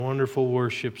Wonderful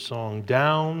worship song,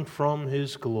 Down from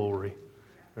His Glory.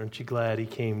 Aren't you glad He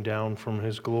came down from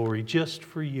His glory just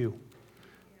for you?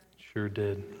 Sure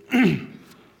did.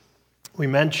 We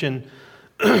mentioned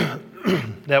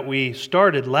that we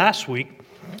started last week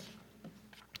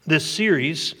this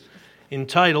series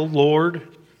entitled,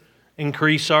 Lord,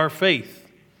 Increase Our Faith.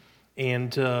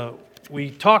 And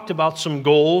we talked about some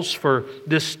goals for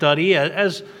this study.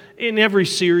 As in every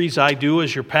series I do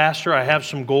as your pastor, I have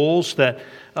some goals that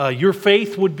your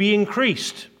faith would be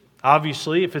increased.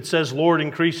 Obviously, if it says, Lord,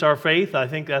 increase our faith, I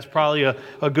think that's probably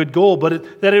a good goal.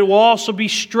 But that it will also be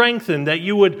strengthened, that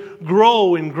you would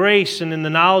grow in grace and in the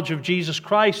knowledge of Jesus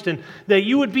Christ, and that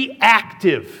you would be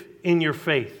active in your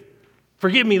faith.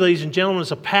 Forgive me, ladies and gentlemen,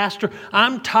 as a pastor,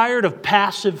 I'm tired of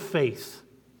passive faith.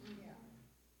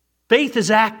 Faith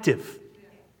is active.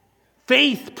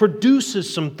 Faith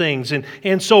produces some things.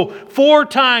 And so 4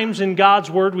 times in God's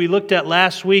Word we looked at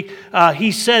last week,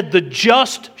 He said, the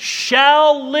just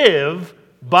shall live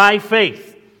by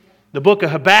faith. The book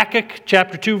of Habakkuk,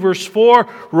 chapter 2, verse 4,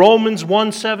 Romans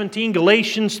 1:17,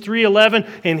 Galatians 3:11,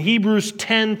 and Hebrews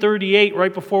 10:38,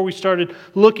 right before we started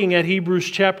looking at Hebrews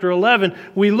chapter 11,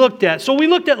 we looked at. So we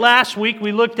looked at last week,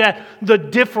 we looked at the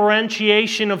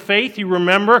differentiation of faith. You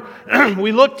remember?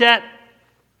 We looked at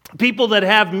people that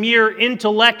have mere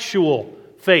intellectual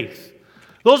faith.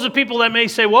 Those are people that may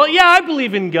say, well, yeah, I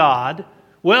believe in God.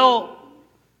 Well,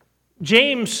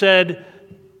 James said,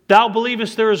 thou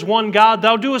believest there is one God,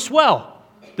 thou doest well.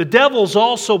 The devils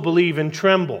also believe and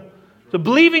tremble. The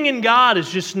believing in God is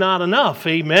just not enough,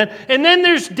 amen? And then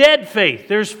there's dead faith.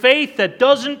 There's faith that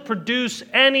doesn't produce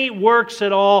any works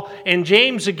at all. And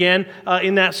James, again,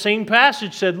 in that same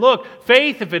passage said, look,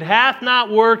 faith, if it hath not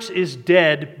works, is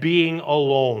dead, being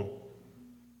alone.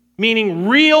 Meaning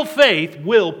real faith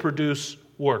will produce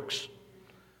works.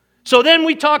 So then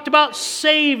we talked about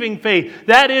saving faith.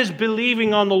 That is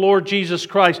believing on the Lord Jesus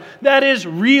Christ. That is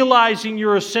realizing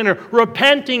you're a sinner,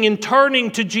 repenting and turning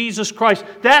to Jesus Christ.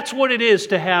 That's what it is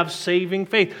to have saving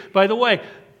faith. By the way,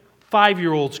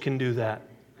 5-year-olds can do that.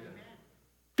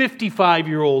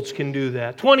 55-year-olds can do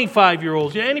that.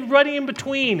 25-year-olds, anybody in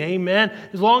between, amen.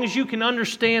 As long as you can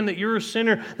understand that you're a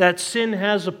sinner, that sin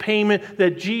has a payment,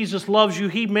 that Jesus loves you,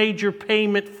 He made your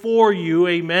payment for you,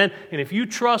 amen. And if you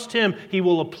trust Him, He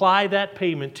will apply that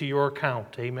payment to your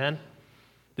account, amen.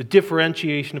 The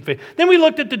differentiation of faith. Then we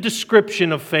looked at the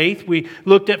description of faith. We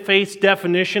looked at faith's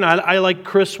definition. I like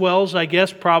Criswell's, I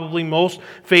guess, probably most.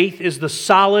 Faith is the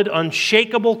solid,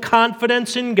 unshakable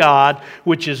confidence in God,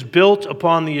 which is built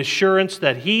upon the assurance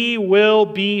that He will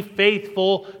be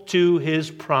faithful to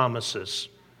His promises.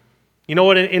 You know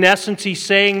what, in essence, he's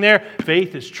saying there?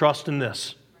 Faith is trust in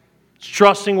this. It's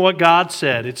trusting what God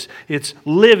said. It's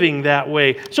living that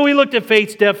way. So we looked at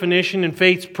faith's definition and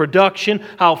faith's production,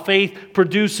 how faith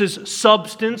produces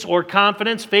substance or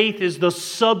confidence. Faith is the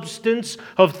substance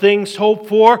of things hoped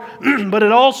for, but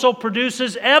it also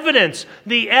produces evidence,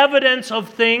 the evidence of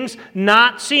things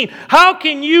not seen. How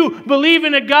can you believe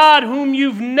in a God whom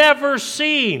you've never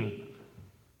seen?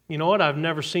 You know what? I've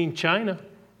never seen China.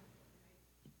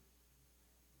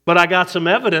 But I got some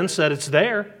evidence that it's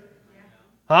there.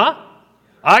 Huh?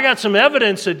 I got some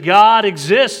evidence that God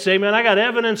exists, amen. I got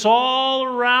evidence all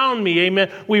around me, amen.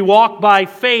 We walk by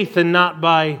faith and not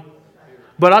by...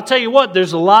 But I'll tell you what,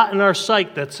 there's a lot in our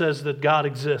sight that says that God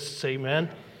exists, amen.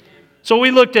 So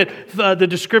we looked at the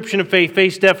description of faith,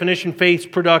 faith's definition, faith's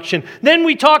production. Then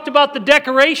we talked about the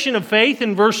decoration of faith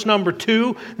in verse number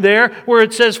 2 there, where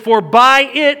it says, for by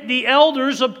it the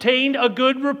elders obtained a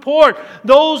good report.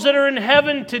 Those that are in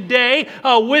heaven today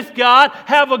with God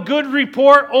have a good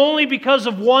report only because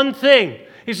of one thing.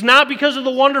 It's not because of the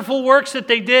wonderful works that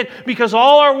they did, because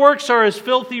all our works are as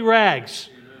filthy rags.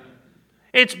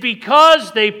 It's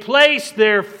because they placed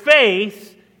their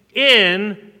faith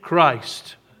in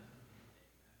Christ.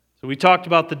 So we talked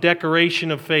about the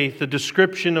decoration of faith, the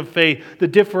description of faith, the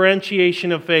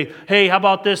differentiation of faith. Hey, how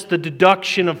about this? The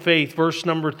deduction of faith, verse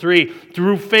number 3.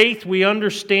 Through faith we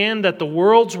understand that the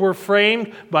worlds were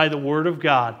framed by the Word of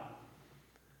God.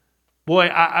 Boy,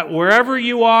 wherever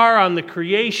you are on the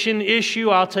creation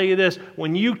issue, I'll tell you this.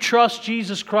 When you trust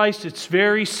Jesus Christ, it's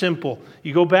very simple.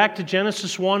 You go back to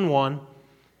Genesis 1:1.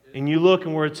 And you look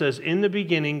and where it says, in the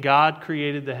beginning, God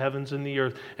created the heavens and the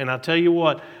earth. And I'll tell you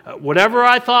what, whatever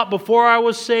I thought before I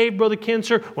was saved, Brother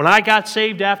Kinser, when I got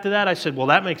saved after that, I said, well,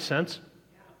 that makes sense.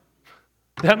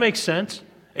 That makes sense.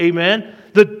 Amen.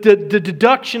 The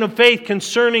deduction of faith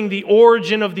concerning the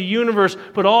origin of the universe,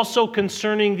 but also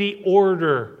concerning the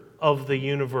order of the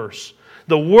universe.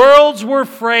 The worlds were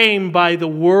framed by the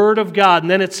Word of God. And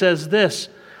then it says this,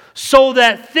 so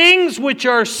that things which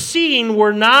are seen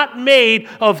were not made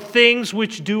of things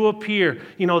which do appear.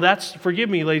 You know, forgive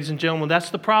me, ladies and gentlemen, that's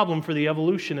the problem for the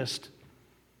evolutionist.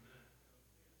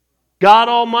 God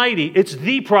Almighty, it's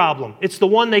the problem. It's the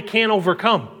one they can't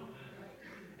overcome.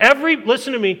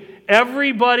 Listen to me,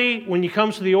 everybody, when it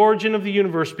comes to the origin of the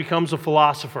universe, becomes a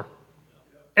philosopher.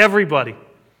 Everybody.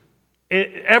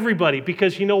 Everybody,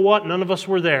 because you know what? None of us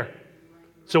were there.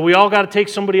 So we all got to take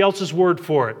somebody else's word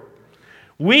for it.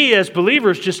 We as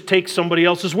believers just take somebody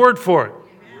else's word for it.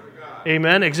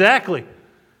 Amen, exactly.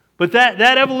 But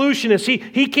that evolutionist,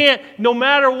 he can't, no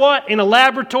matter what, in a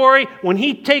laboratory, when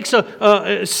he takes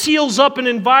seals up an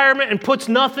environment and puts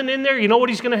nothing in there, you know what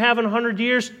he's going to have in 100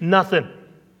 years? Nothing.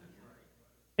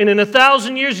 And in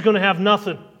 1,000 years, he's going to have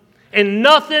nothing. And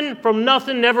nothing from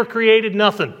nothing never created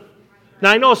nothing.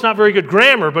 Now, I know it's not very good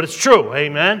grammar, but it's true.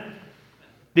 Amen.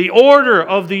 The order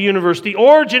of the universe, the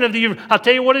origin of the universe. I'll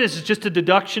tell you what it is. It's just a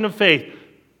deduction of faith.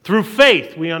 Through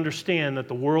faith, we understand that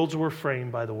the worlds were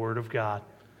framed by the Word of God.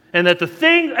 And that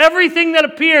everything that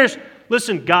appears,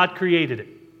 listen, God created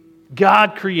it.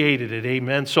 God created it.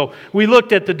 Amen. So we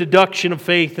looked at the deduction of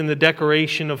faith and the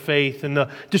declaration of faith and the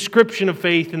description of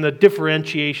faith and the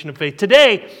differentiation of faith.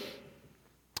 Today,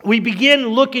 we begin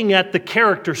looking at the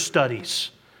character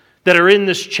studies that are in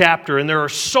this chapter, and there are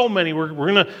so many. We're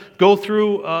going to go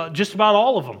through just about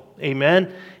all of them.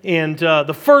 Amen. And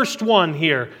the first one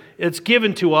here it's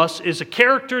given to us is a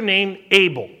character named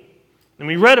Abel. And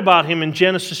we read about him in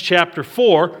Genesis chapter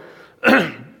 4.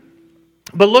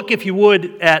 But look, if you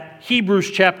would, at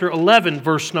Hebrews chapter 11,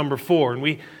 verse number 4. And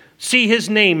we see his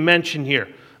name mentioned here.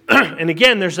 And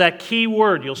again, there's that key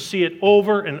word. You'll see it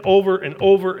over and over and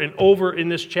over and over in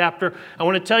this chapter. I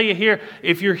want to tell you here,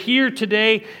 if you're here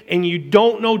today and you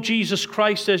don't know Jesus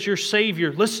Christ as your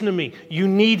Savior, listen to me. You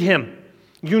need Him.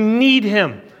 You need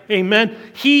Him. Amen.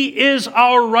 He is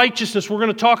our righteousness. We're going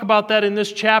to talk about that in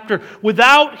this chapter.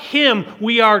 Without Him,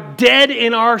 we are dead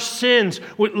in our sins.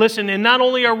 Listen, and not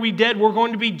only are we dead, we're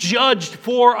going to be judged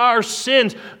for our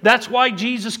sins. That's why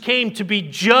Jesus came, to be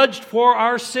judged for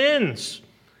our sins.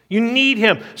 You need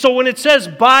Him. So when it says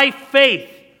by faith,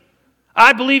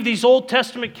 I believe these Old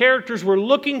Testament characters were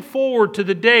looking forward to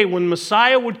the day when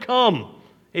Messiah would come.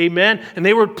 Amen. And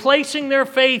they were placing their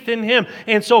faith in Him.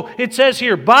 And so it says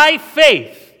here, by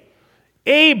faith,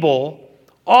 Abel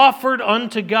offered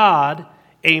unto God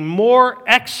a more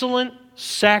excellent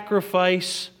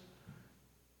sacrifice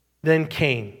than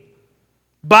Cain,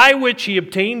 by which he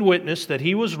obtained witness that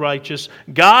he was righteous,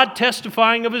 God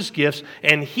testifying of his gifts,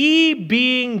 and he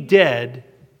being dead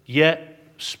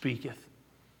yet speaketh.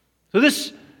 So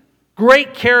this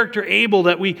great character Abel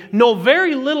that we know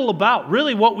very little about,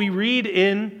 really what we read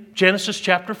in Genesis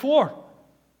chapter 4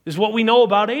 is what we know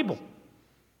about Abel.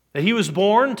 That he was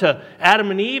born to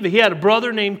Adam and Eve. He had a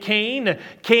brother named Cain.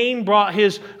 Cain brought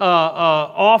his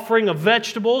offering of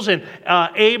vegetables, and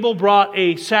Abel brought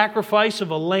a sacrifice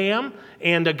of a lamb.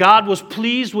 And God was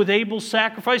pleased with Abel's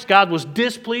sacrifice. God was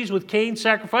displeased with Cain's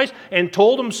sacrifice and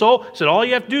told him so. Said, all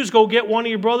you have to do is go get one of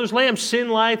your brother's lambs. Sin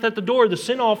lieth at the door. The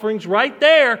sin offering's right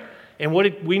there. And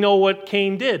we know what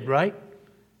Cain did, right?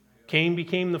 Cain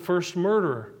became the first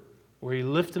murderer, where he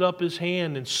lifted up his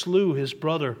hand and slew his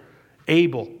brother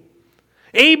Abel.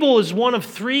 Abel is one of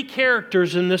three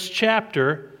characters in this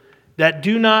chapter that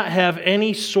do not have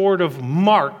any sort of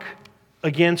mark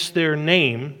against their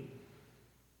name,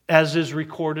 as is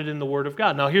recorded in the Word of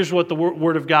God. Now, here's what the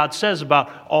Word of God says about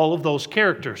all of those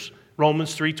characters.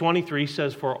 Romans 3:23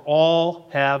 says, for all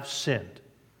have sinned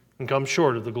and come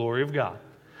short of the glory of God.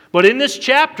 But in this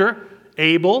chapter,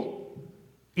 Abel,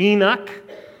 Enoch,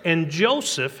 and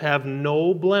Joseph have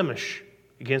no blemish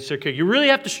against their character. You really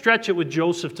have to stretch it with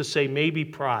Joseph to say maybe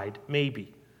pride,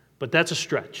 maybe. But that's a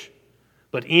stretch.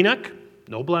 But Enoch,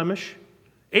 no blemish.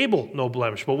 Abel, no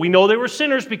blemish. But we know they were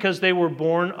sinners because they were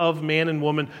born of man and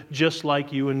woman just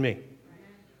like you and me.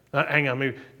 Hang on,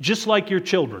 maybe just like your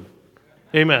children.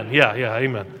 Amen. Yeah,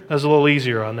 amen. That's a little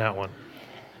easier on that one.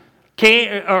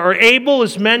 Abel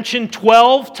is mentioned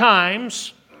 12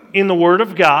 times in the Word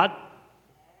of God,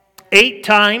 8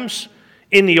 times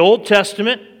in the Old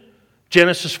Testament.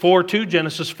 Genesis 4:2,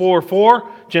 Genesis 4:4,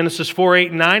 Genesis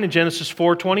 4:8-9, and Genesis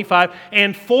 4:25,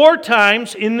 and 4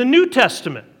 times in the New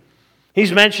Testament.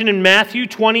 He's mentioned in Matthew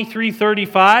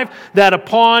 23:35 that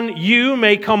upon you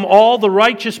may come all the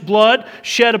righteous blood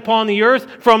shed upon the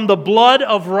earth, from the blood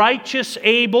of righteous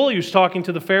Abel, he was talking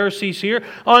to the Pharisees here,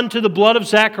 unto the blood of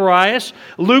Zacharias.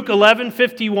 Luke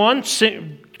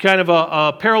 11:51, kind of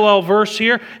a parallel verse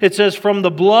here. It says, from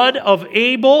the blood of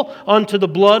Abel unto the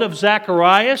blood of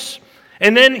Zacharias.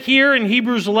 And then here in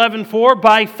Hebrews 11:4,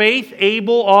 by faith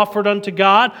Abel offered unto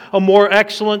God a more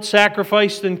excellent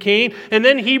sacrifice than Cain. And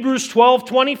then Hebrews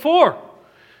 12:24.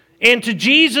 And to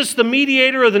Jesus, the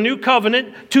mediator of the new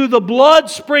covenant, to the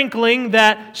blood sprinkling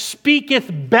that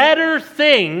speaketh better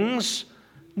things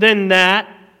than that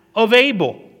of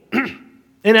Abel.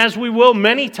 And as we will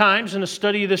many times in a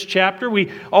study of this chapter,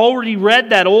 we already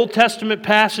read that Old Testament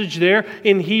passage there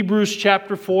in Hebrews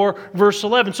chapter 4, verse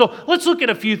 11. So let's look at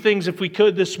a few things, if we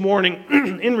could, this morning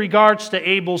in regards to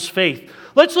Abel's faith.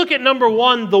 Let's look at number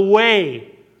one, the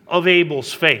way of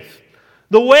Abel's faith.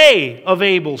 The way of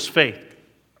Abel's faith.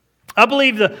 I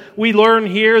believe that we learn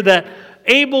here that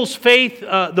Abel's faith,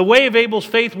 the way of Abel's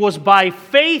faith was by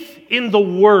faith in the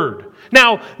Word.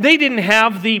 Now, they didn't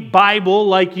have the Bible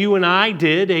like you and I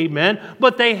did, amen,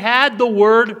 but they had the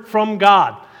Word from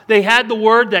God. They had the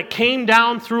Word that came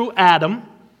down through Adam,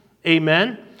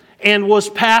 amen, and was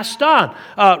passed on.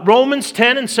 Romans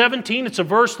 10 and 17, it's a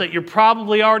verse that you're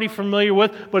probably already familiar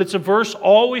with, but it's a verse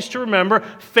always to remember.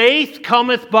 Faith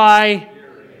cometh by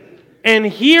and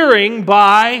hearing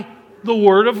by the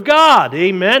Word of God,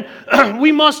 amen.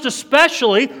 We must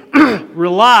especially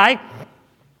rely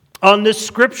on this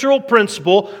scriptural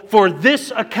principle for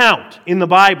this account in the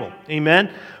Bible.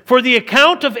 Amen. For the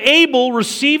account of Abel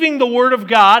receiving the Word of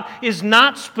God is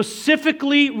not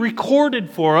specifically recorded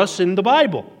for us in the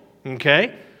Bible.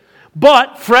 Okay?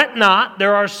 But fret not,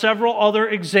 there are several other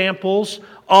examples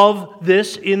of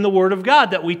this in the Word of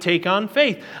God that we take on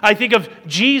faith. I think of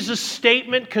Jesus'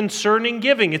 statement concerning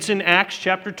giving. It's in Acts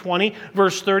chapter 20,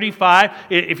 verse 35.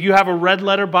 If you have a red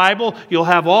letter Bible, you'll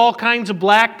have all kinds of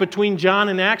black between John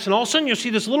and Acts, and all of a sudden you'll see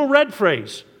this little red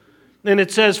phrase. And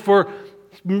it says, for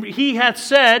he hath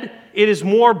said, it is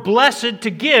more blessed to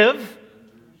give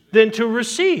than to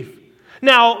receive.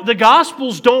 Now, the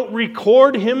Gospels don't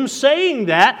record him saying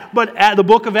that, but the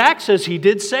book of Acts says he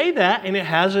did say that, and it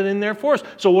has it in there for us.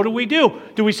 So what do?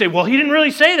 Do we say, well, he didn't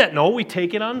really say that? No, we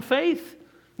take it on faith.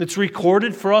 It's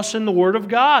recorded for us in the Word of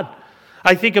God.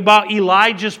 I think about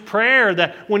Elijah's prayer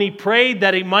that when he prayed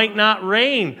that it might not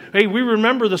rain. Hey, we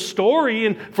remember the story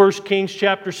in 1 Kings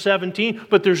chapter 17,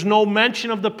 but there's no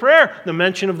mention of the prayer. The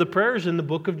mention of the prayer is in the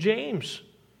book of James.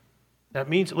 That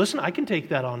means, listen, I can take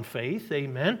that on faith,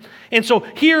 amen. And so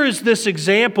here is this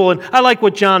example, and I like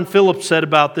what John Phillips said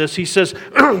about this. He says,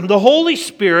 the Holy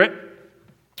Spirit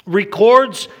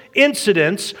records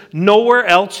incidents nowhere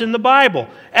else in the Bible.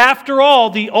 After all,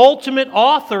 the ultimate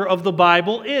author of the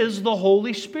Bible is the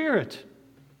Holy Spirit.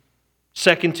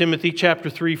 2 Timothy chapter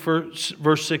 3,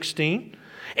 verse 16.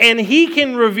 And he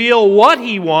can reveal what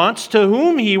he wants, to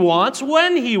whom he wants,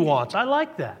 when he wants. I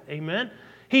like that, amen.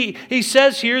 He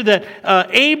says here that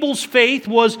Abel's faith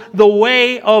was the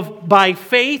way of by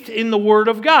faith in the Word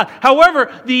of God.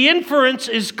 However, the inference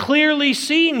is clearly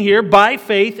seen here by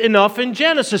faith enough in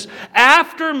Genesis.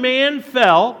 After man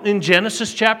fell in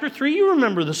Genesis chapter 3, you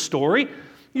remember the story.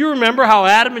 You remember how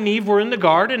Adam and Eve were in the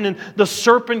garden and the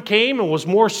serpent came and was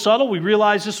more subtle. We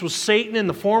realize this was Satan in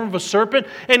the form of a serpent.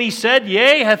 And he said,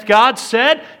 yea, hath God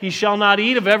said, ye shall not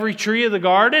eat of every tree of the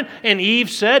garden? And Eve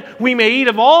said, we may eat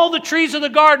of all the trees of the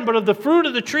garden, but of the fruit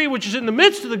of the tree which is in the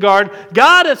midst of the garden,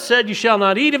 God hath said, you shall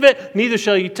not eat of it, neither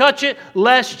shall you touch it,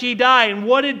 lest ye die. And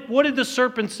what did the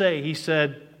serpent say? He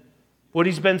said, what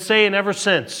he's been saying ever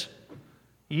since,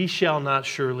 ye shall not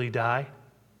surely die.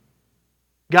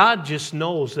 God just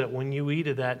knows that when you eat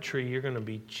of that tree, you're going to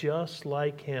be just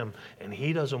like Him. And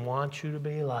He doesn't want you to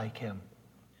be like Him.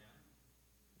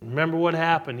 Remember what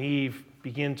happened? Eve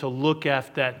began to look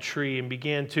at that tree and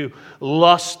began to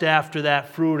lust after that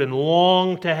fruit and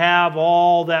long to have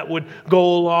all that would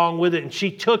go along with it. And she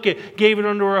took it, gave it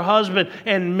unto her husband,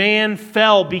 and man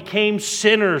fell, became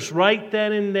sinners right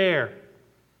then and there.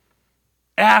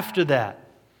 After that,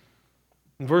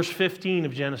 in verse 15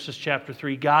 of Genesis chapter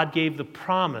 3, God gave the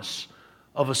promise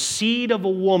of a seed of a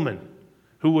woman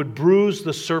who would bruise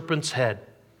the serpent's head.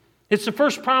 It's the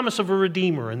first promise of a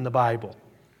Redeemer in the Bible.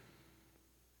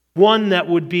 One that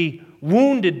would be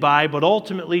wounded by, but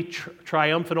ultimately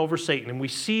triumphant over Satan. And we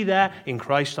see that in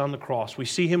Christ on the cross. We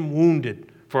see Him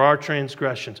wounded for our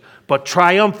transgressions, but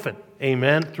triumphant,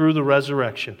 amen, through the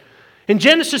resurrection. In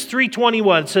Genesis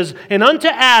 3:21, it says, and unto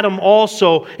Adam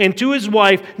also and to his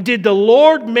wife did the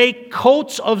Lord make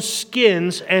coats of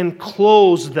skins and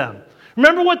clothes them.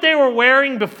 Remember what they were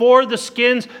wearing before the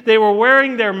skins? They were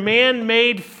wearing their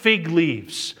man-made fig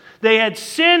leaves. They had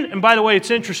sinned, and by the way,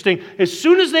 it's interesting, as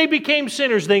soon as they became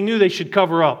sinners, they knew they should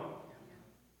cover up.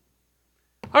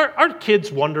 Aren't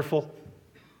kids wonderful?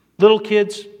 Little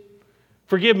kids?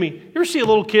 Forgive me, you ever see a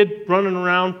little kid running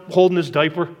around holding his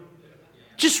diaper?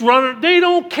 just running. They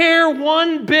don't care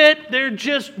one bit. They're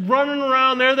just running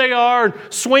around. There they are,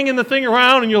 swinging the thing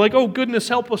around, and you're like, oh, goodness,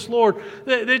 help us, Lord.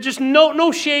 They're just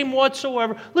no shame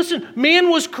whatsoever. Listen, man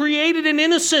was created in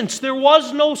innocence. There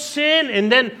was no sin.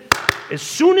 And then as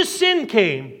soon as sin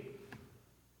came,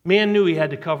 man knew he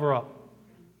had to cover up.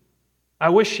 I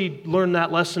wish he'd learned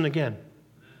that lesson again.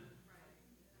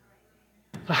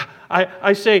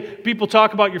 I say, people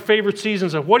talk about your favorite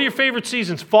seasons. What are your favorite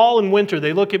seasons? Fall and winter.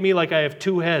 They look at me like I have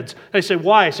two heads. I say,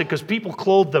 why? I say, because people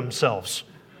clothe themselves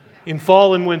in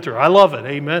fall and winter. I love it.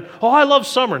 Amen. Oh, I love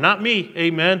summer. Not me.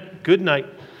 Amen. Good night.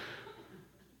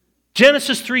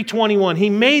 Genesis 3:21. He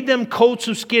made them coats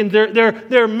of skin.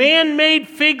 Their man-made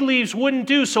fig leaves wouldn't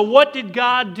do. So what did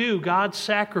God do? God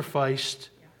sacrificed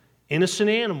innocent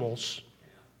animals.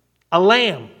 A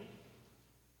lamb.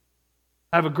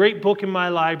 I have a great book in my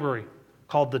library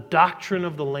called The Doctrine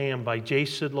of the Lamb by J.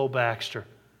 Sidlow Baxter.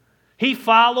 He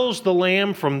follows the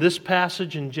lamb from this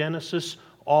passage in Genesis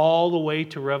all the way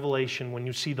to Revelation when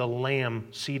you see the lamb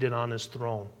seated on his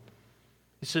throne.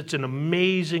 It's an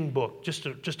amazing book, just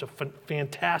a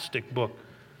fantastic book.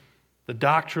 The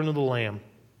Doctrine of the Lamb.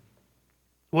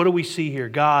 What do we see here?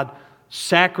 God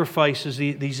sacrifices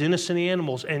these innocent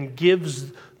animals and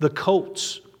gives the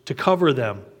coats to cover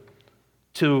them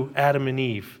to Adam and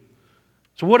Eve.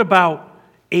 So what about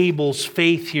Abel's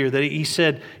faith here? That he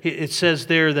said, it says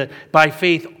there that by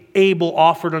faith Abel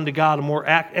offered unto God a more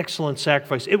excellent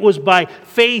sacrifice. It was by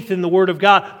faith in the Word of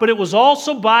God, but it was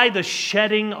also by the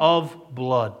shedding of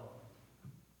blood.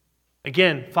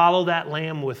 Again, follow that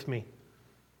lamb with me.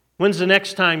 When's the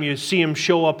next time you see him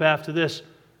show up after this?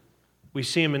 We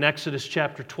see him in Exodus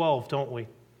chapter 12, don't we?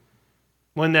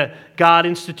 When God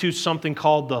institutes something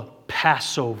called the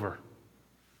Passover.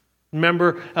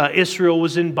 Remember, Israel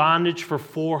was in bondage for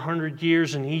 400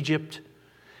 years in Egypt.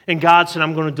 And God said,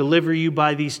 I'm going to deliver you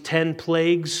by these 10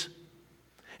 plagues.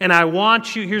 And I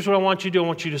want you, here's what I want you to do. I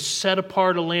want you to set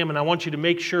apart a lamb, and I want you to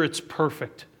make sure it's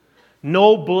perfect.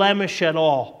 No blemish at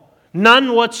all.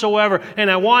 None whatsoever. And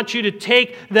I want you to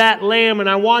take that lamb, and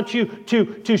I want you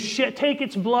to take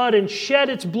its blood and shed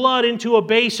its blood into a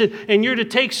basin. And you're to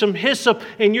take some hyssop,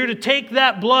 and you're to take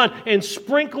that blood and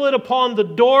sprinkle it upon the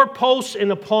doorposts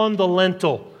and upon the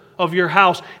lintel of your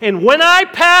house. And when I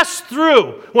pass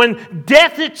through, when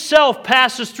death itself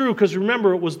passes through, because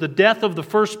remember, it was the death of the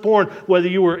firstborn, whether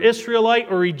you were Israelite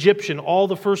or Egyptian, all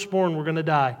the firstborn were going to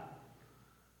die.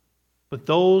 But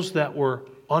those that were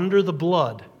under the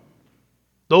blood,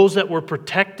 those that were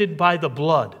protected by the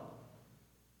blood,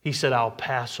 he said, I'll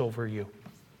pass over you.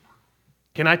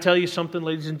 Can I tell you something,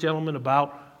 ladies and gentlemen,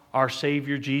 about our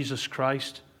Savior Jesus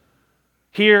Christ?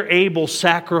 Here, Abel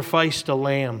sacrificed a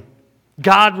lamb.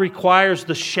 God requires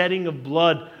the shedding of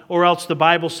blood, or else the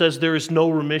Bible says there is no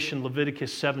remission,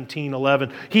 Leviticus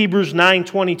 17:11. Hebrews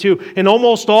 9:22. And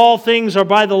almost all things are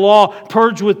by the law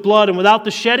purged with blood, and without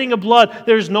the shedding of blood,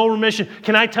 there is no remission.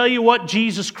 Can I tell you what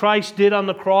Jesus Christ did on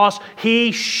the cross?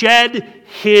 He shed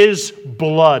His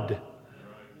blood.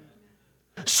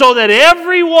 So that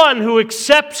everyone who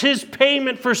accepts His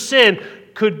payment for sin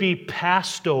could be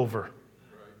passed over.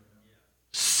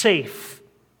 Safe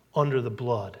under the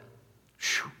blood.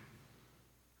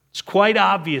 It's quite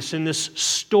obvious in this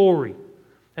story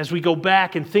as we go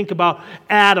back and think about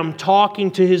Adam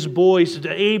talking to his boys, to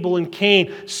Abel and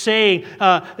Cain, saying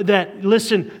that,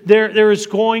 listen, there is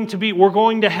going to be, we're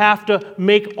going to have to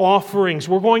make offerings.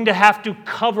 We're going to have to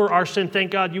cover our sin.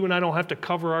 Thank God you and I don't have to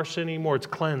cover our sin anymore. It's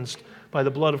cleansed by the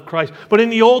blood of Christ. But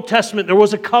in the Old Testament, there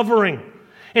was a covering.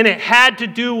 And it had to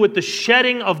do with the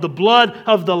shedding of the blood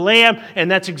of the lamb. And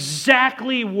that's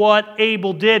exactly what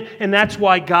Abel did. And that's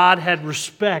why God had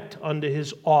respect unto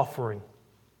his offering.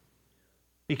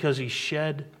 Because he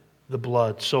shed the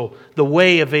blood. So the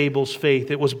way of Abel's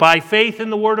faith, it was by faith in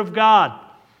the Word of God.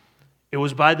 It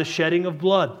was by the shedding of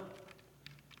blood.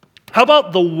 How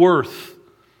about the worth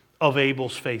of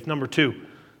Abel's faith? Number 2,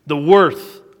 the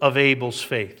worth of Abel's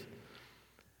faith.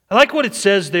 I like what it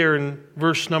says there in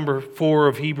verse number 4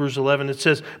 of Hebrews 11. It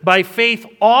says, by faith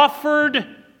offered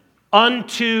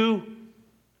unto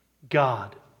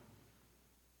God.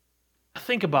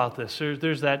 Think about this.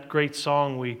 There's that great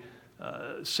song we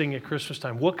sing at Christmas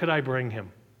time. What could I bring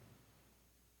him?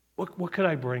 What could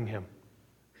I bring him?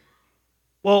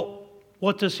 Well,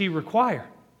 what does he require?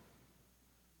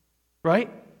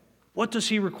 Right? What does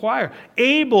he require?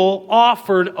 Abel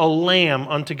offered a lamb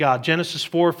unto God. Genesis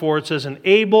 4:4, it says, and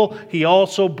Abel he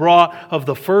also brought of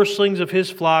the firstlings of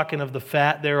his flock and of the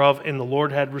fat thereof, and the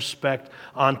Lord had respect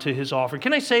unto his offering.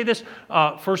 Can I say this,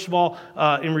 first of all,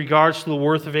 in regards to the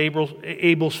worth of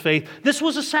Abel's faith? This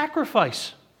was a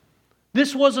sacrifice.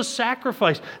 This was a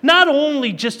sacrifice. Not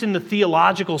only just in the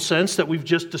theological sense that we've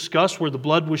just discussed where the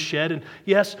blood was shed, and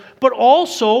yes, but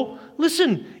also,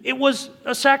 listen, it was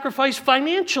a sacrifice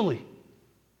financially.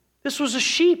 This was a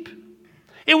sheep.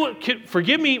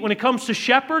 Forgive me, when it comes to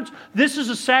shepherds, this is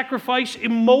a sacrifice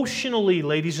emotionally,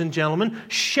 ladies and gentlemen.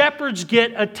 Shepherds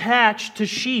get attached to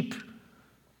sheep.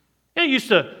 It used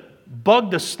to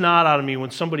bug the snot out of me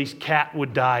when somebody's cat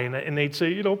would die, and they'd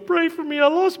say, pray for me, I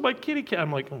lost my kitty cat.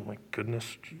 I'm like, oh my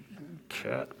goodness,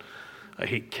 cat. I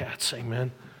hate cats,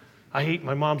 amen. I hate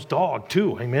my mom's dog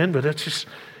too, amen. But that's just,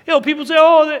 people say,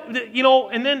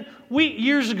 and then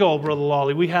years ago, Brother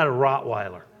Lawley, we had a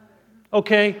Rottweiler,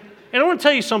 okay? And I want to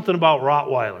tell you something about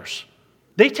Rottweilers.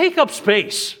 They take up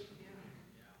space.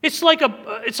 It's like,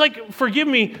 forgive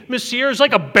me, Miss Sierra, it's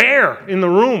like a bear in the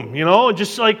room,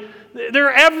 just like,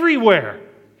 they're everywhere.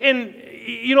 And,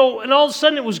 and all of a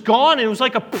sudden it was gone, and it was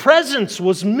like a presence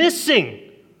was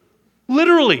missing.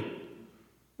 Literally.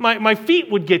 My feet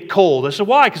would get cold. I said,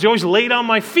 why? Because he always laid on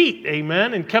my feet,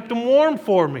 amen, and kept them warm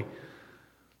for me.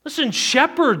 Listen,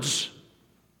 shepherds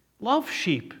love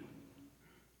sheep.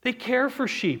 They care for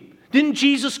sheep. Didn't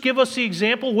Jesus give us the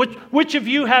example? Which of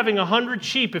you having 100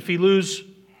 sheep, if he lose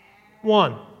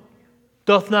one,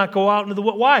 doth not go out into the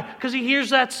wood? Why? Because he hears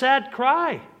that sad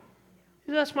cry.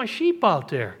 That's my sheep out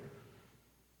there.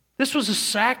 This was a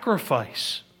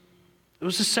sacrifice. It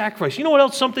was a sacrifice. You know what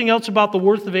else? Something else about the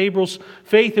worth of Abel's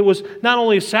faith. It was not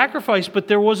only a sacrifice, but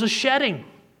there was a shedding.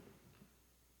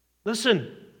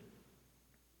 Listen,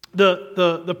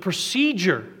 the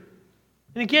procedure,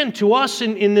 and again, to us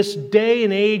in this day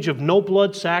and age of no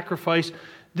blood sacrifice,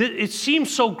 it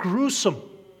seems so gruesome.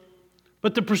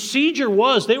 But the procedure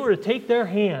was they were to take their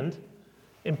hand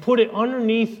and put it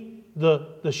underneath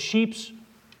the sheep's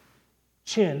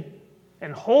chin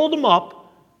and hold them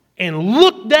up and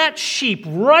look that sheep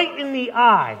right in the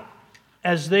eye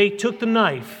as they took the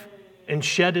knife and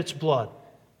shed its blood.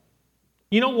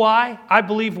 You know why? I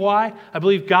believe why. I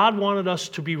believe God wanted us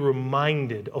to be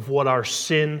reminded of what our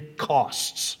sin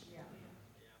costs.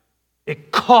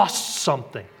 It costs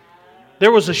something.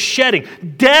 There was a shedding.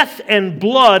 Death and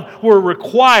blood were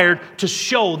required to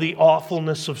show the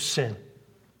awfulness of sin.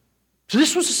 So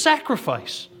this was a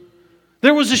sacrifice.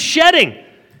 There was a shedding.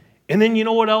 And then you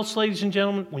know what else, ladies and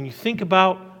gentlemen? When you think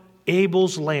about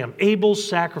Abel's lamb, Abel's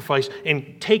sacrifice,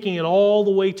 and taking it all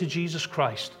the way to Jesus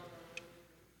Christ,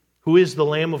 who is the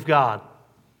Lamb of God,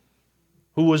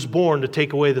 who was born to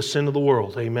take away the sin of the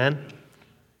world. Amen?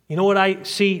 You know what I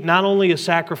see? Not only a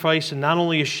sacrifice and not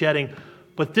only a shedding,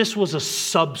 but this was a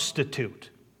substitute.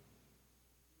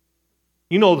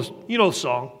 You know the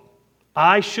song.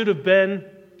 I should have been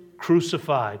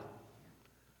crucified.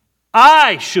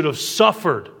 I should have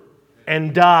suffered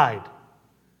and died.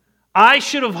 I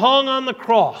should have hung on the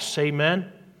cross.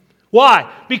 Amen?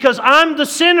 Why? Because I'm the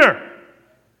sinner.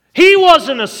 He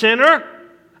wasn't a sinner,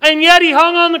 and yet he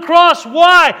hung on the cross.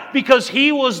 Why? Because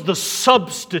he was the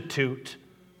substitute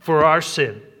for our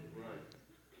sin.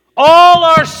 All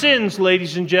our sins,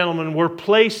 ladies and gentlemen, were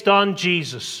placed on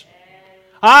Jesus.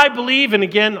 I believe, and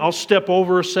again, I'll step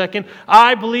over a second,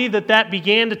 I believe that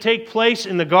began to take place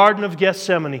in the Garden of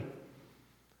Gethsemane.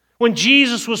 When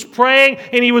Jesus was praying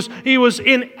and he was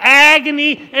in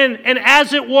agony, and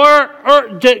as it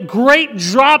were, great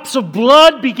drops of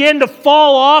blood began to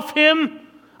fall off him.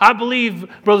 I believe,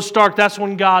 Brother Stark, that's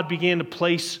when God began to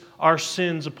place our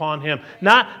sins upon him.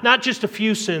 Not just a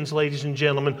few sins, ladies and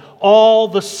gentlemen. All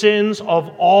the sins of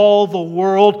all the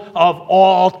world of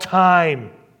all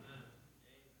time.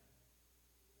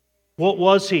 What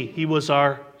was he? He was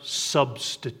our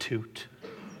substitute.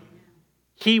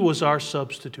 He was our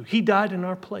substitute. He died in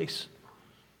our place.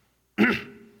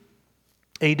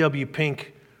 A.W.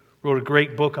 Pink wrote a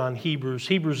great book on Hebrews.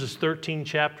 Hebrews is 13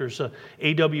 chapters.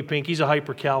 A.W. Pink, he's a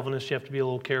hyper-Calvinist. You have to be a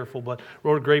little careful, but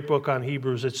wrote a great book on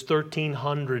Hebrews. It's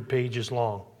 1,300 pages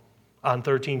long on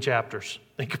 13 chapters.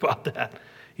 Think about that.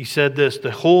 He said this,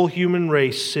 the whole human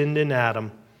race sinned in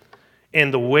Adam,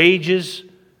 and the wages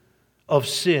of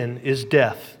sin is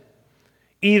death.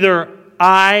 Either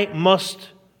I must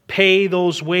pay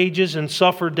those wages and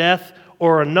suffer death,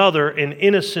 or another, an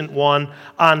innocent one,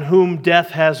 on whom death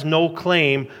has no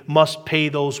claim, must pay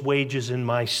those wages in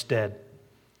my stead.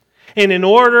 And in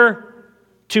order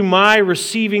to my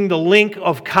receiving the link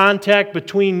of contact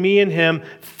between me and him,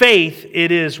 faith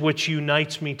it is which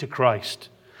unites me to Christ.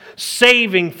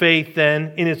 Saving faith,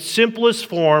 then, in its simplest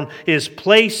form, is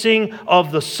placing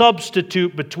of the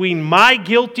substitute between my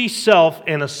guilty self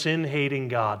and a sin-hating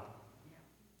God.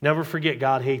 Never forget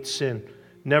God hates sin.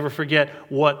 Never forget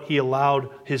what he allowed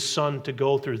his son to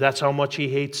go through. That's how much he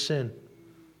hates sin.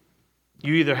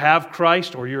 You either have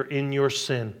Christ or you're in your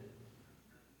sin.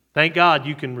 Thank God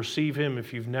you can receive Him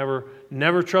if you've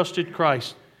never trusted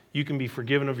Christ. You can be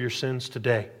forgiven of your sins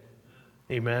today.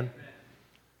 Amen.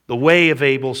 The way of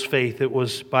Abel's faith, it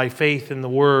was by faith in the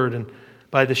Word and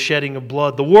by the shedding of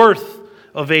blood. The worth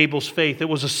of Abel's faith, it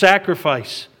was a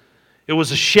sacrifice. It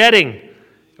was a shedding.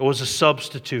 It was a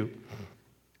substitute.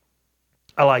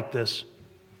 I like this.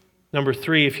 Number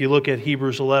 3, if you look at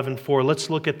Hebrews 11:4, let's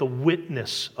look at the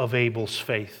witness of Abel's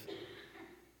faith.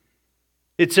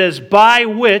 It says, by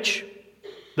which,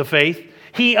 the faith,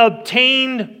 he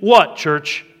obtained what,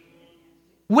 church?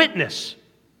 Witness.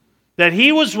 That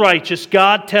he was righteous,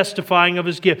 God testifying of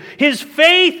his gift. His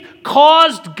faith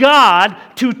caused God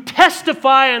to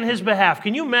testify on his behalf.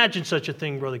 Can you imagine such a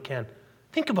thing, Brother Ken?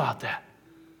 Think about that.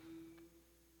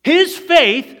 His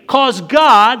faith caused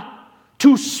God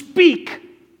to speak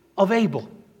of Abel.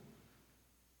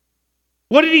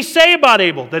 What did he say about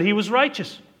Abel? That he was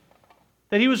righteous.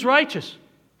 That he was righteous.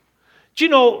 Do you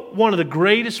know one of the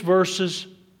greatest verses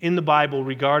in the Bible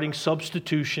regarding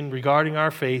substitution, regarding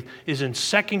our faith, is in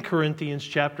 2 Corinthians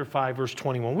chapter 5, verse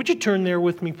 21. Would you turn there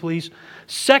with me, please?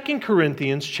 2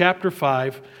 Corinthians chapter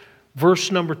 5,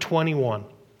 verse number 21.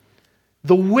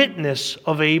 The witness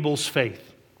of Abel's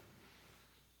faith,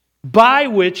 by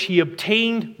which he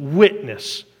obtained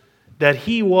witness that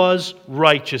he was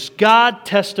righteous, God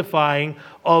testifying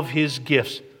of his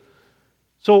gifts.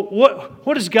 So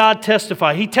what does God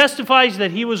testify? He testifies that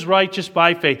he was righteous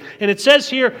by faith. And it says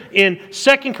here in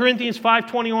 2 Corinthians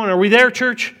 5:21. Are we there,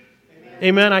 church?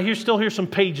 Amen. I still hear some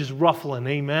pages ruffling.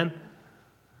 Amen.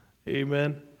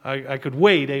 Amen. I could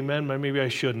wait. Amen. But maybe I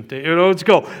shouldn't. Let's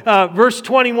go. Verse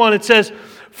 21, it says,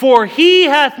 for he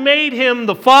hath made him,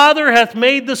 the Father hath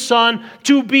made the Son,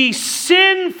 to be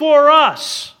sin for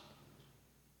us,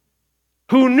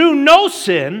 who knew no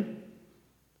sin,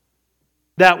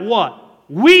 that what?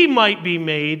 We might be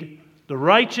made the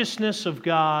righteousness of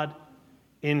God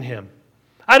in him.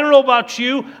 I don't know about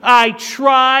you. I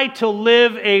try to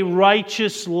live a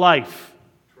righteous life.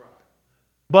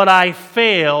 But I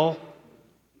fail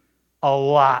a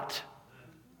lot.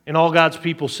 And all God's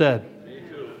people said,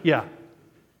 yeah,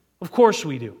 of course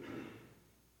we do.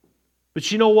 But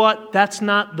you know what? That's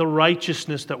not the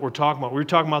righteousness that we're talking about. We were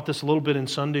talking about this a little bit in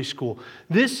Sunday school.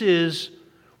 This is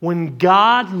when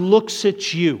God looks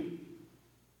at you.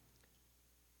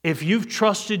 If you've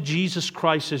trusted Jesus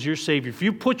Christ as your Savior, if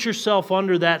you put yourself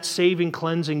under that saving,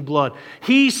 cleansing blood,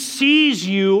 He sees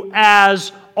you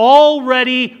as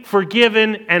already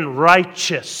forgiven and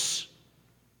righteous.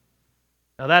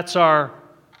 Now that's our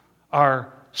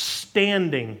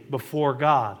standing before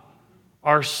God.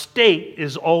 Our state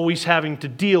is always having to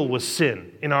deal with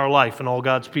sin in our life, and all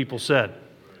God's people said.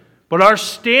 But our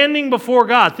standing before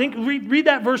God, read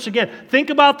that verse again. Think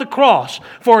about the cross.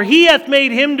 For he hath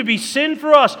made him to be sin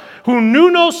for us, who knew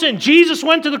no sin. Jesus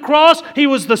went to the cross. He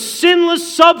was the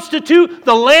sinless substitute,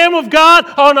 the Lamb of God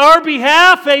on our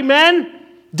behalf. Amen.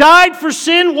 Died for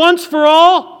sin once for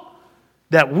all,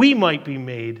 that we might be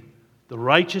made the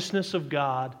righteousness of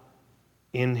God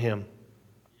in him.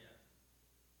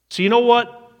 So you know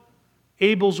what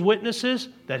Abel's witness is?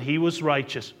 That he was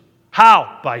righteous.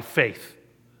 How? By faith.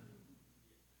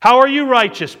 How are you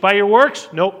righteous? By your works?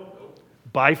 Nope.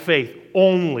 By faith.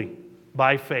 Only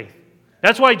by faith.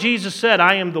 That's why Jesus said,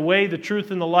 I am the way, the truth,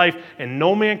 and the life, and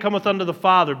no man cometh unto the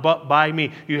Father but by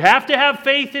me. You have to have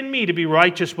faith in me to be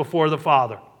righteous before the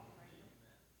Father.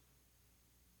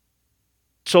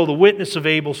 So the witness of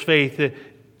Abel's faith,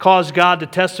 it caused God to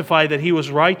testify that he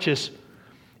was righteous.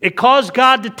 It caused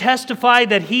God to testify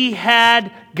that he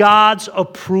had God's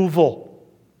approval.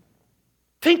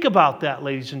 Think about that,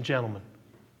 ladies and gentlemen.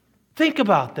 Think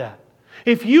about that.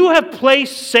 If you have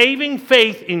placed saving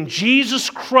faith in Jesus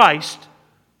Christ,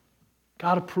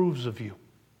 God approves of you.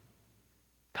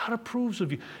 God approves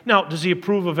of you. Now, does He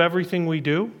approve of everything we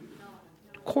do? No.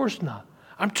 Of course not.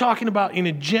 I'm talking about in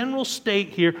a general state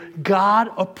here,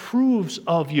 God approves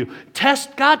of you.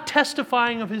 God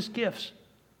testifying of His gifts.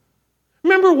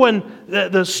 Remember when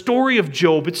the story of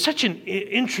Job, it's such an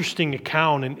interesting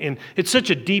account, and it's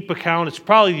such a deep account. It's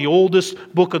probably the oldest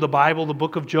book of the Bible, the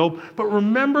book of Job. But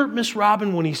remember, Miss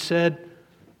Robin, when he said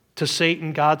to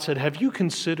Satan, God said, have you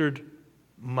considered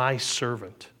my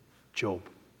servant, Job?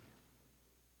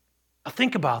 Now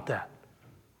think about that.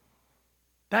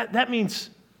 That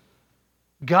means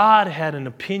God had an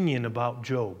opinion about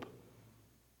Job,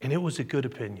 and it was a good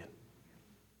opinion.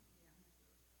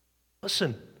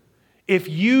 Listen. If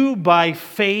you, by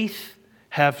faith,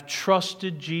 have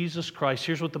trusted Jesus Christ,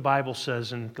 here's what the Bible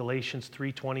says in Galatians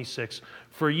 3:26.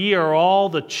 For ye are all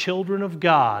the children of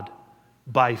God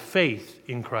by faith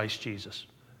in Christ Jesus.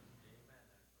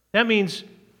 That means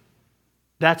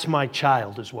that's my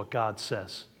child, is what God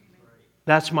says.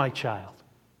 That's my child.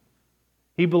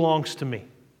 He belongs to me.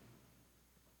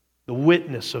 The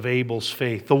witness of Abel's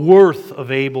faith, the worth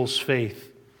of Abel's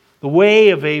faith, the way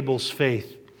of Abel's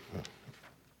faith.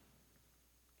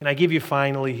 Can I give you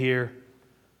finally here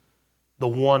the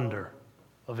wonder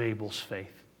of Abel's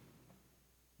faith?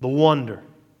 The wonder.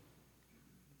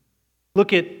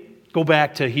 Go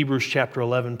back to Hebrews chapter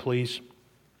 11, please.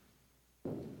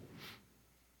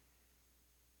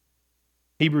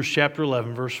 Hebrews chapter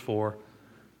 11, verse 4.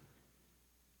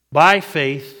 By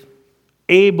faith,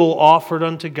 Abel offered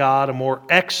unto God a more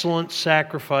excellent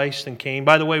sacrifice than Cain.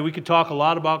 By the way, we could talk a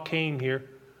lot about Cain here.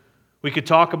 We could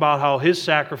talk about how his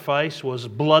sacrifice was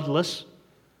bloodless.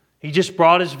 He just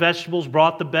brought his vegetables,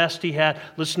 brought the best he had.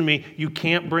 Listen to me, you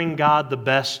can't bring God the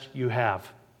best you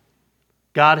have.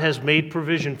 God has made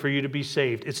provision for you to be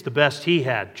saved. It's the best He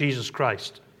had, Jesus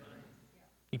Christ.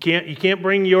 You can't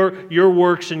bring your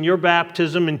works and your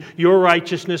baptism and your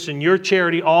righteousness and your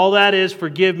charity. All that is,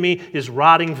 forgive me, is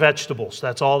rotting vegetables.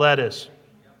 That's all that is.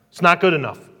 It's not good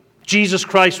enough. Jesus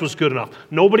Christ was good enough.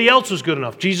 Nobody else was good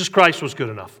enough. Jesus Christ was good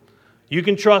enough. You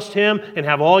can trust Him and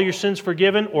have all your sins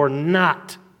forgiven or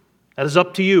not. That is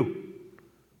up to you.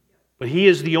 But He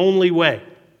is the only way.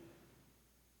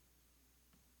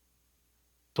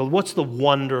 So what's the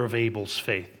wonder of Abel's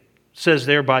faith? It says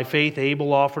there, by faith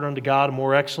Abel offered unto God a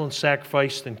more excellent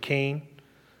sacrifice than Cain.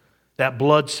 That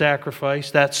blood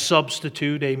sacrifice, that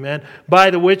substitute, amen, by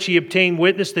the which he obtained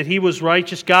witness that he was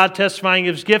righteous, God testifying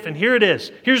of his gift. And here it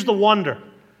is. Here's the wonder.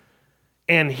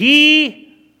 And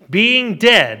he, being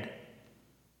dead,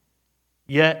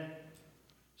 yet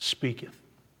speaketh.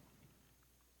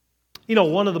 You know,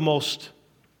 one of the most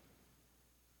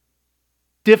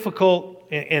difficult,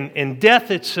 and death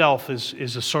itself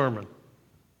is a sermon.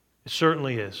 It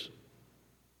certainly is.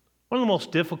 One of the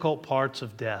most difficult parts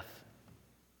of death,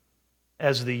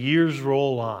 as the years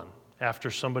roll on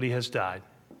after somebody has died,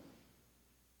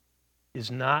 is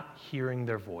not hearing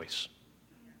their voice.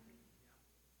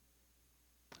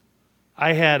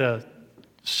 I had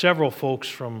several folks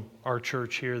from our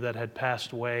church here that had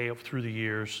passed away through the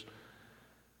years,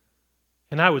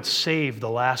 and I would save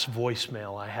the last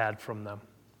voicemail I had from them.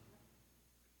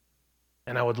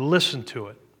 And I would listen to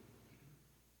it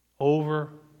over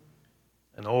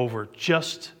and over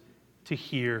just to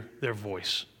hear their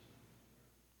voice.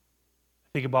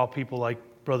 Think about people like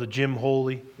Brother Jim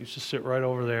Holy, used to sit right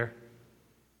over there.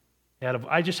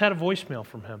 I just had a voicemail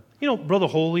from him. You know, Brother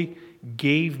Holy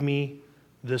gave me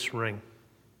this ring.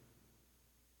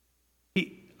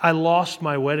 I lost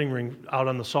my wedding ring out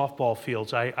on the softball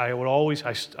fields. I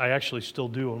actually still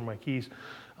do on my keys.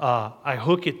 I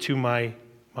hook it to my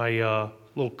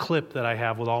little clip that I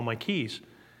have with all my keys.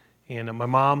 And my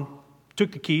mom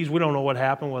took the keys. We don't know what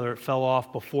happened, whether it fell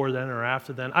off before then or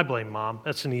after then. I blame Mom.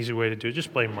 That's an easy way to do it.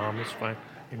 Just blame Mom. It's fine.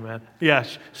 Amen. Yeah,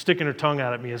 sticking her tongue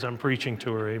out at me as I'm preaching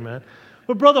to her. Amen.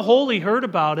 But Brother Holy heard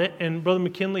about it, and Brother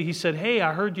McKinley, he said, hey,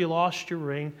 I heard you lost your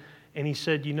ring. And he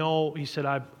said,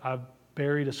 I've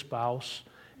buried a spouse.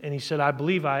 And he said, I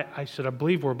believe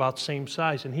we're about the same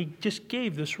size. And he just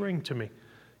gave this ring to me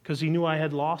because he knew I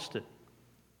had lost it.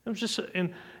 It was just,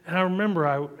 and I remember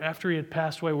after he had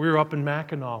passed away, we were up in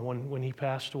Mackinac when he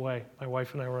passed away. My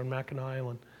wife and I were on Mackinac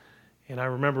Island. And I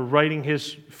remember writing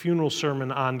his funeral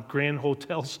sermon on Grand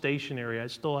Hotel stationery. I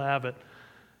still have it.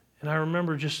 And I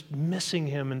remember just missing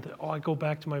him. And I go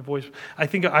back to my voice.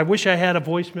 I wish I had a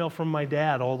voicemail from my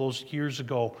dad all those years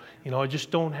ago. You know, I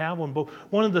just don't have one. But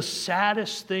one of the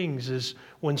saddest things is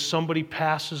when somebody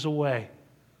passes away.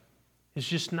 Is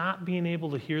just not being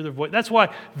able to hear their voice. That's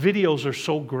why videos are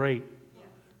so great.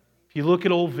 If you look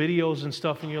at old videos and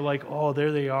stuff and you're like, oh,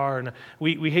 there they are. And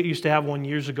we used to have one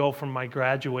years ago from my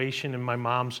graduation, and my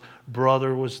mom's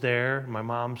brother was there. My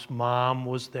mom's mom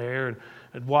was there. And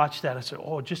I'd watch that. I said,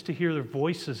 oh, just to hear their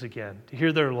voices again, to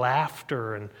hear their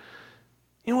laughter. And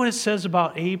you know what it says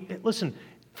about Abel? Listen,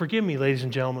 forgive me, ladies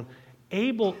and gentlemen.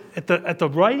 Abel, at the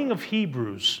writing of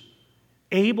Hebrews,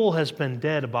 Abel has been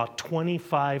dead about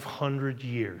 2,500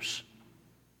 years.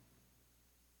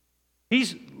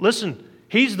 He's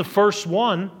the first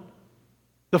one,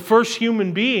 the first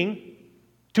human being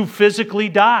to physically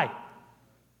die,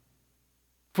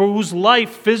 for whose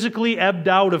life physically ebbed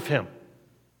out of him.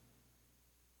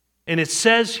 And it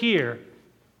says here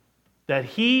that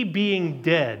he, being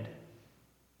dead,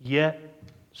 yet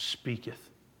speaketh.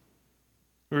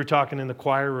 We were talking in the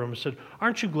choir room. I said,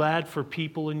 aren't you glad for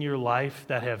people in your life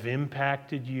that have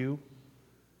impacted you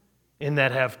and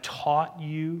that have taught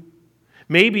you,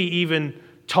 maybe even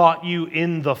taught you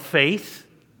in the faith,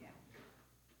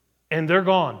 and they're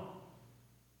gone.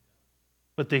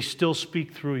 but they still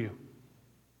speak through you.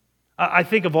 I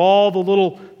think of all the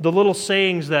little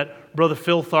sayings that Brother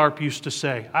Phil Tharp used to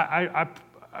say. I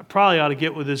probably ought to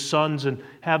get with his sons and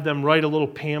have them write a little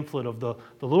pamphlet of the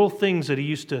little things that he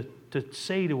used to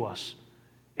say to us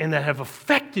and that have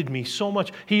affected me so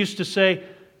much. He used to say,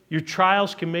 your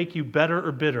trials can make you better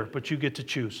or bitter, but you get to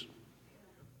choose.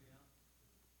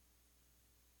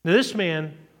 Now, this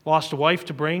man lost a wife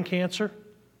to brain cancer,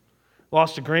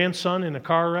 lost a grandson in a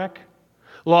car wreck,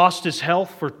 lost his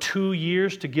health for 2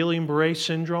 years to Guillain-Barré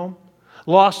syndrome,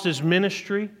 lost his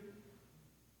ministry.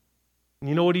 And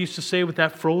you know what he used to say with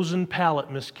that frozen palate,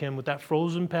 Miss Kim, with that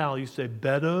frozen palate? He used to say,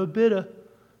 better, bitter,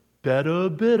 better,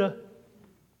 bitter.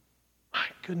 My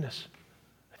goodness.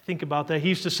 I think about that. He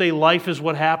used to say, life is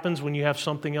what happens when you have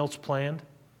something else planned.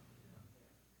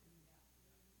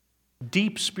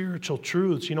 Deep spiritual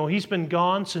truths. You know, he's been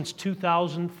gone since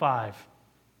 2005.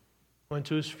 Went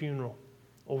to his funeral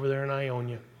over there in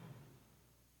Ionia.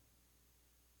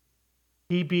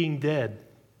 He being dead,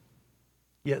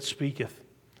 yet speaketh.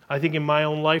 I think in my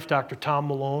own life, Dr. Tom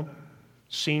Malone,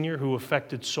 Sr., who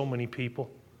affected so many people,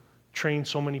 trained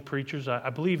so many preachers. I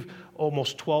believe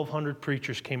almost 1,200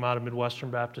 preachers came out of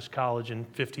Midwestern Baptist College in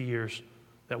 50 years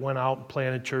that went out and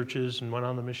planted churches and went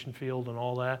on the mission field and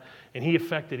all that. And he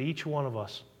affected each one of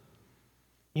us.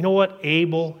 You know what?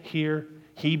 Abel here,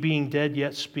 he being dead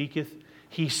yet speaketh,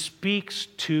 he speaks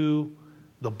to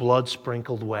the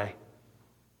blood-sprinkled way.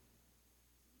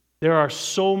 There are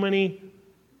so many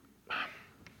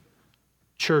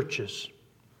churches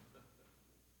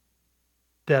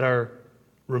that are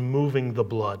removing the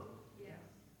blood,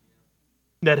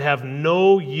 that have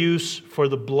no use for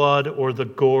the blood or the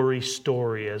gory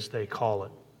story, as they call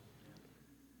it.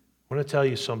 I want to tell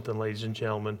you something, ladies and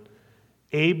gentlemen.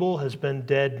 Abel has been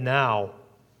dead now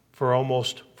for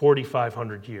almost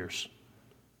 4,500 years.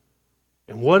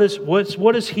 And what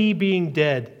is he being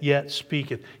dead yet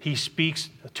speaketh? He speaks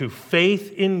to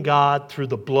faith in God through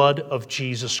the blood of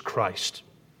Jesus Christ.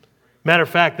 Matter of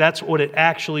fact, that's what it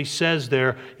actually says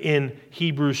there in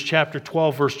Hebrews chapter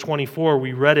 12, verse 24.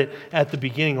 We read it at the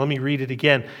beginning. Let me read it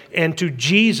again. And to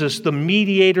Jesus, the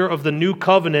mediator of the new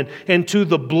covenant, and to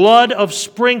the blood of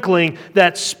sprinkling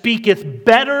that speaketh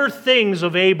better things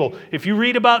of Abel. If you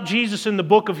read about Jesus in the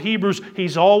book of Hebrews,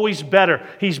 he's always better.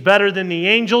 He's better than the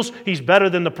angels. He's better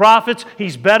than the prophets.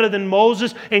 He's better than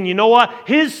Moses. And you know what?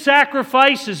 His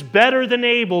sacrifice is better than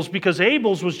Abel's, because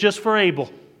Abel's was just for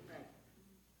Abel.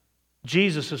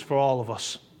 Jesus is for all of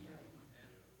us.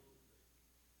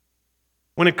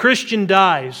 When a Christian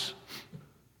dies,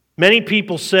 many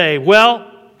people say,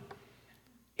 well,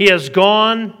 he has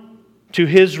gone to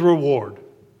his reward.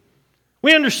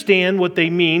 We understand what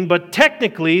they mean, but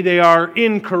technically they are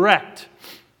incorrect.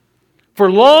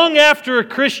 For long after a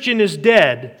Christian is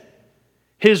dead,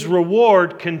 his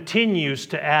reward continues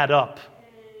to add up.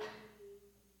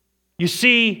 You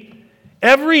see,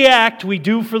 every act we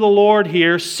do for the Lord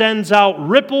here sends out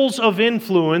ripples of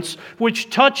influence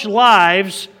which touch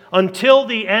lives until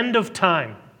the end of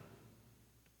time.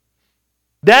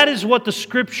 That is what the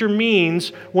Scripture means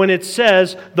when it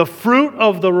says, the fruit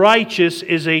of the righteous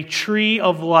is a tree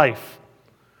of life.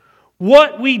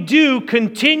 What we do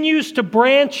continues to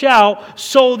branch out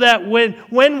so that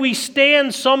when we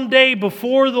stand someday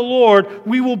before the Lord,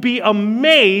 we will be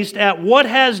amazed at what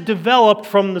has developed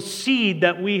from the seed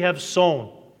that we have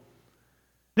sown.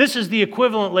 This is the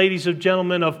equivalent, ladies and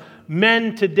gentlemen, of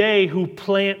men today who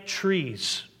plant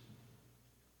trees.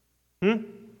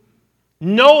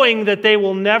 Knowing that they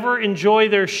will never enjoy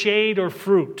their shade or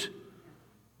fruit,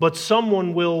 but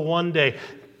someone will one day.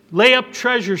 Lay up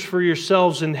treasures for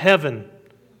yourselves in heaven,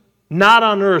 not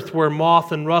on earth where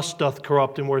moth and rust doth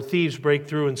corrupt and where thieves break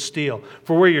through and steal.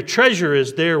 For where your treasure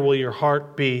is, there will your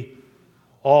heart be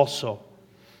also.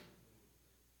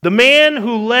 The man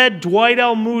who led Dwight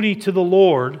L. Moody to the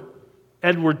Lord,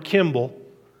 Edward Kimball,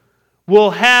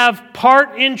 will have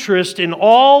part interest in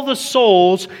all the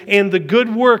souls and the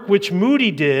good work which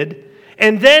Moody did,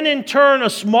 and then in turn a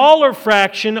smaller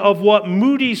fraction of what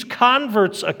Moody's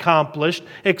converts accomplished,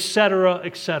 etc.,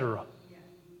 etc.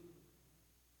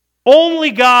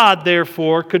 Only God,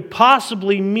 therefore, could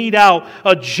possibly mete out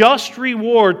a just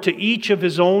reward to each of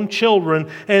his own children,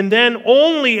 and then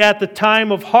only at the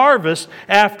time of harvest,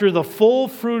 after the full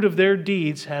fruit of their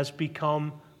deeds has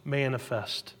become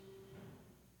manifest.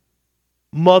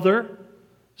 "Mother,"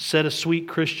 said a sweet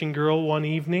Christian girl one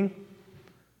evening,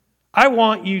 "I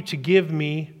want you to give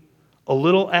me a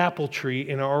little apple tree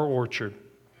in our orchard."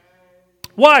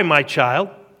 "Why, my child?"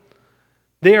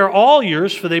 "They are all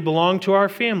yours, for they belong to our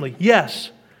family."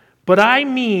 "Yes, but I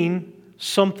mean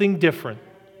something different.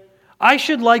 I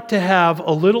should like to have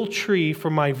a little tree for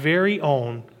my very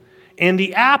own, and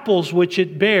the apples which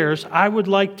it bears I would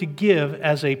like to give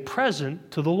as a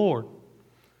present to the Lord."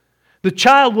 The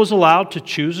child was allowed to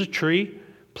choose a tree.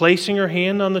 Placing her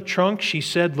hand on the trunk, she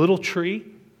said, "Little tree,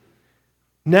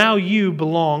 now you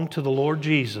belong to the Lord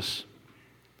Jesus."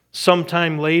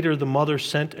 Sometime later, the mother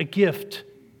sent a gift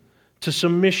to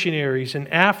some missionaries, and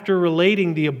after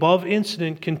relating the above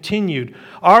incident, continued,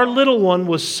 "Our little one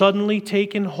was suddenly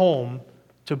taken home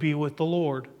to be with the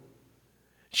Lord.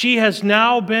 She has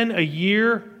now been a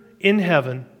year in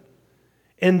heaven,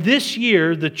 and this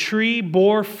year the tree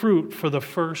bore fruit for the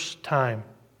first time.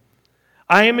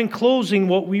 I am enclosing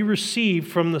what we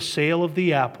received from the sale of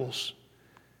the apples.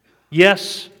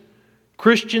 Yes,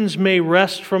 Christians may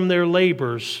rest from their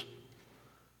labors,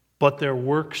 but their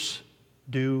works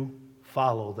do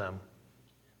follow them.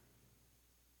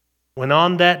 When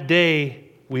on that day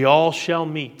we all shall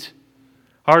meet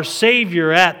our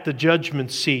Savior at the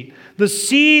judgment seat, the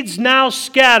seeds now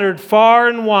scattered far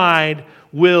and wide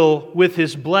will, with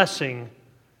His blessing,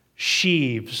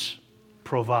 sheaves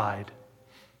provide.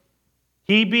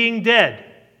 He being dead,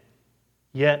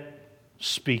 yet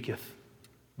speaketh.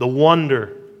 The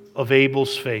wonder of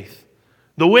Abel's faith.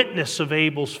 The witness of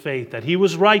Abel's faith, that he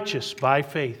was righteous by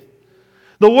faith.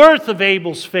 The worth of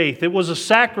Abel's faith, it was a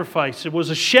sacrifice, it was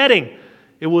a shedding,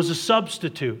 it was a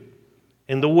substitute.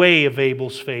 In the way of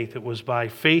Abel's faith, it was by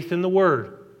faith in the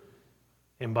Word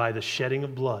and by the shedding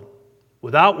of blood,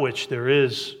 without which there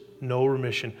is no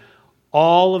remission.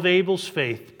 All of Abel's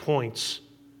faith points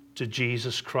to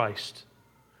Jesus Christ,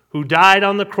 who died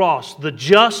on the cross, the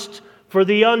just for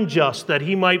the unjust, that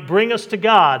He might bring us to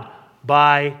God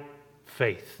by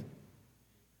faith.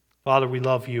 Father, we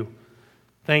love You.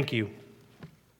 Thank You